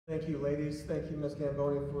Thank you, ladies. Thank you, Ms.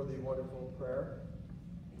 Gamboni, for the wonderful prayer.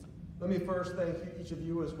 Let me first thank each of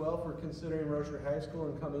you as well for considering Rosary High School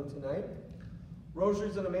and coming tonight. Rosary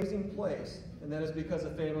is an amazing place, and that is because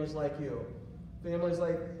of families like you. Families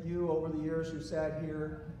like you over the years who sat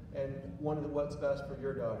here and wanted what's best for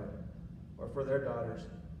your daughter, or for their daughters.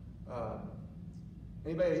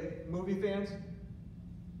 Anybody movie fans?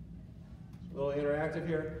 A little interactive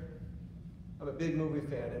here. I'm a big movie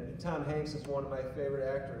fan, and Tom Hanks is one of my favorite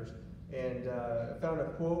actors. And I found a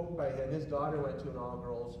quote by him. His daughter went to an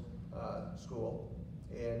all-girls school,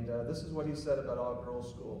 and this is what he said about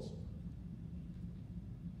all-girls schools.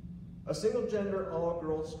 A single-gender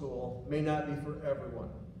all-girls school may not be for everyone.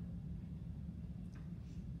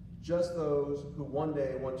 Just those who one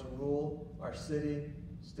day want to rule our city,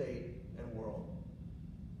 state, and world.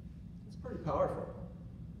 It's pretty powerful.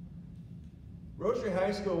 Rosary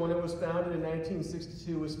High School, when it was founded in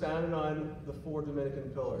 1962, was founded on the 4 Dominican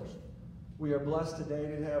pillars. We are blessed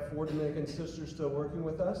today to have 4 Dominican sisters still working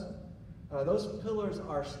with us. Those pillars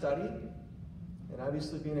are study, and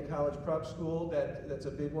obviously being a college prep school, that's a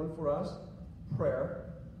big one for us.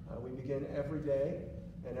 Prayer. We begin every day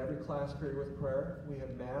and every class period with prayer. We have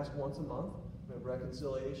Mass once a month. We have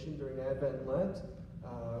reconciliation during Advent and Lent.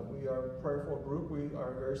 We are a prayerful group. We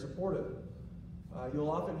are very supportive.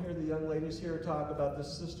 You'll often hear the young ladies here talk about the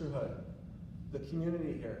sisterhood, the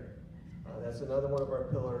community here. That's another one of our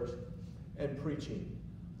pillars. And preaching,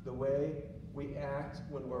 the way we act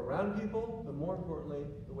when we're around people, but more importantly,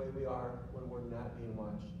 the way we are when we're not being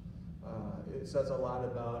watched. It says a lot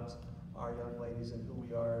about our young ladies and who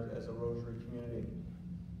we are as a Rosary community.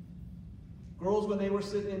 Girls, when they were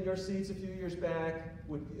sitting in your seats a few years back,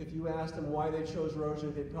 if you asked them why they chose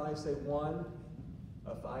Rosary, they'd probably say one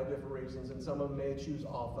of 5 different reasons, and some of them may choose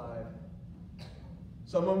all 5.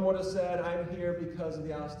 Some of them would have said, I'm here because of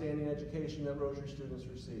the outstanding education that Rosary students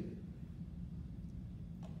receive.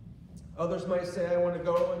 Others might say, I want to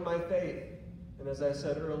go in my faith. And as I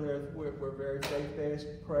said earlier, we're very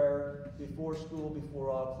faith-based. Prayer before school, before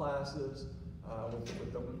all classes,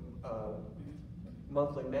 with the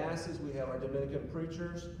monthly masses. We have our Dominican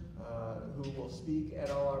preachers who will speak at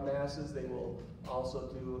all our masses. They will also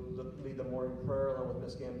lead the morning prayer along with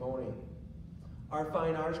Ms. Gamboni. Our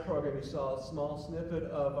Fine Arts program, you saw a small snippet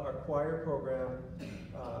of our choir program.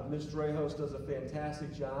 Ms. Drejos does a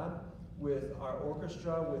fantastic job with our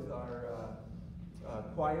orchestra, with our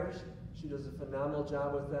choirs. She does a phenomenal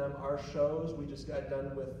job with them. Our shows, we just got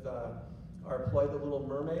done with our play, The Little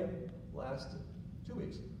Mermaid, last 2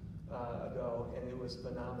 weeks ago, and it was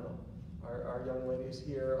phenomenal. Our young ladies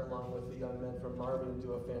here, along with the young men from Marvin,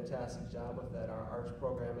 do a fantastic job with that. Our arts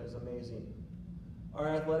program is amazing. Our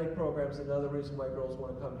athletic program is another reason why girls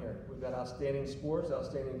want to come here. We've got outstanding sports,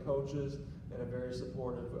 outstanding coaches, and a very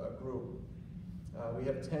supportive group. We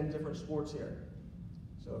have 10 different sports here.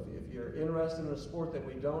 So if you're interested in a sport that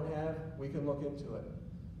we don't have, we can look into it.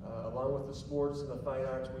 Along with the sports and the fine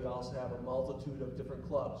arts, we also have a multitude of different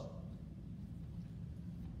clubs.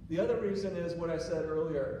 The other reason is what I said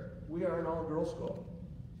earlier. We are an all-girls school.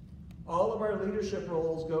 All of our leadership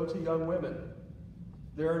roles go to young women.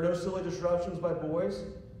 There are no silly disruptions by boys.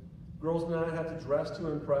 Girls do not have to dress to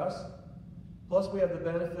impress. Plus, we have the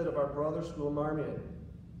benefit of our brother school, Marmion.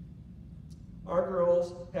 Our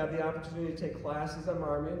girls have the opportunity to take classes at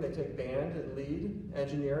Marmion. They take band and lead,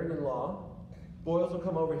 engineering and law. Boys will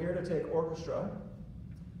come over here to take orchestra.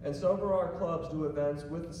 And several of our clubs do events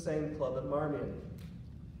with the same club at Marmion.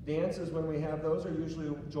 Dances, when we have those, are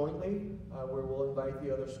usually jointly, where we'll invite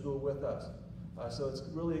the other school with us. So it's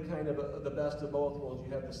really kind of the best of both worlds.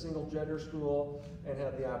 You have the single gender school and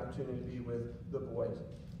have the opportunity to be with the boys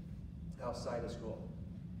outside of school.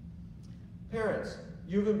 Parents,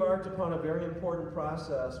 you've embarked upon a very important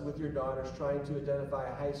process with your daughters trying to identify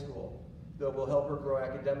a high school that will help her grow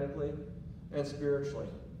academically and spiritually.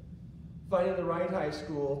 Finding the right high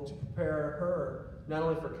school to prepare her not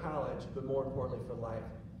only for college, but more importantly for life.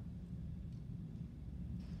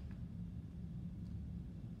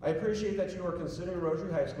 I appreciate that you are considering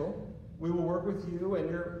Rosary High School. We will work with you and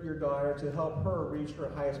your daughter to help her reach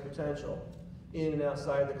her highest potential in and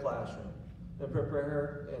outside the classroom and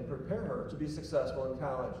prepare her to be successful in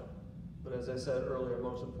college. But as I said earlier,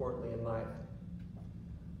 most importantly in life.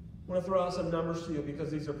 I want to throw out some numbers to you because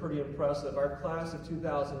these are pretty impressive. Our class of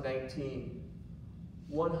 2019,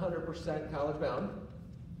 100% college bound,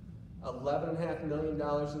 $11.5 million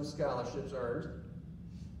in scholarships earned.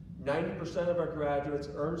 90% of our graduates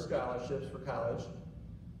earned scholarships for college.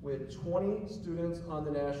 We had 20 students on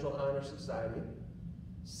the National Honor Society,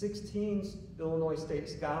 16 Illinois State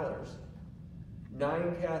Scholars,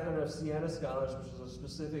 9 Catherine of Siena Scholars, which is a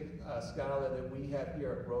specific scholar that we have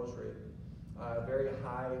here at Rosary. Very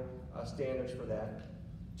high standards for that.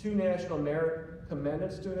 2 National Merit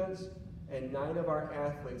Commended students, and 9 of our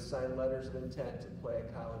athletes signed letters of intent to play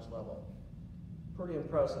at college level. Pretty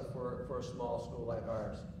impressive for a small school like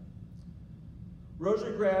ours.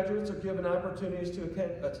 Rosary graduates are given opportunities to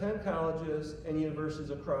attend colleges and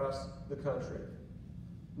universities across the country.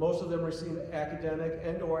 Most of them receive academic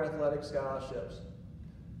and/or athletic scholarships.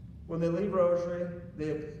 When they leave Rosary, they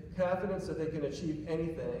have confidence that they can achieve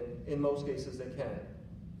anything. In most cases, they can.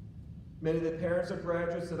 Many of the parents of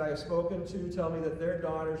graduates that I have spoken to tell me that their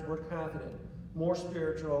daughters were confident, more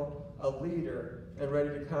spiritual, a leader, and ready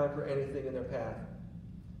to conquer anything in their path.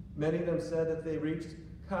 Many of them said that they reached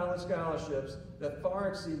college scholarships that far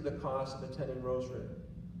exceeded the cost of attending Rosary.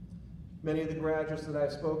 Many of the graduates that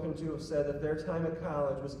I've spoken to have said that their time at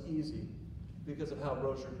college was easy because of how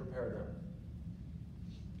Rosary prepared them.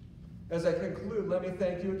 As I conclude, let me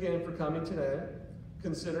thank you again for coming today,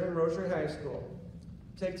 considering Rosary High School.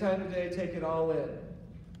 Take time today, take it all in.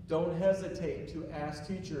 Don't hesitate to ask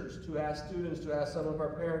teachers, to ask students, to ask some of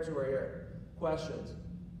our parents who are here questions.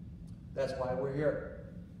 That's why we're here.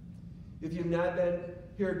 If you've not been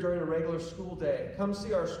here during a regular school day, come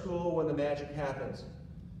see our school when the magic happens.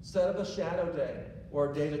 Set up a shadow day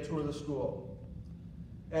or a day to tour the school.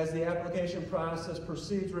 As the application process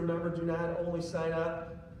proceeds, remember, do not only sign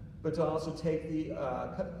up, but to also take the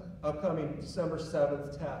upcoming December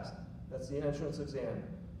 7th test. That's the entrance exam.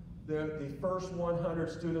 The first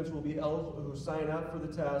 100 students will be eligible, who sign up for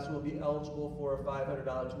the test will be eligible for a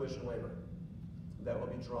 $500 tuition waiver. That will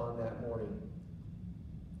be drawn that morning.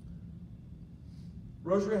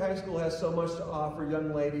 Rosary High School has so much to offer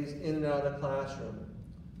young ladies in and out of the classroom.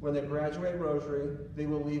 When they graduate Rosary, they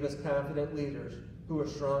will leave as confident leaders who are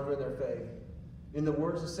stronger in their faith. In the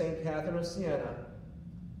words of St. Catherine of Siena,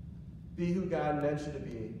 be who God meant you to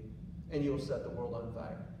be, and you will set the world on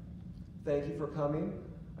fire. Thank you for coming.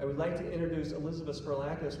 I would like to introduce Elizabeth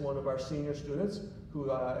Sperlakis, one of our senior students, who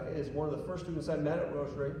is one of the first students I met at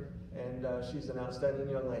Rosary, and she's an outstanding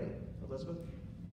young lady. Elizabeth?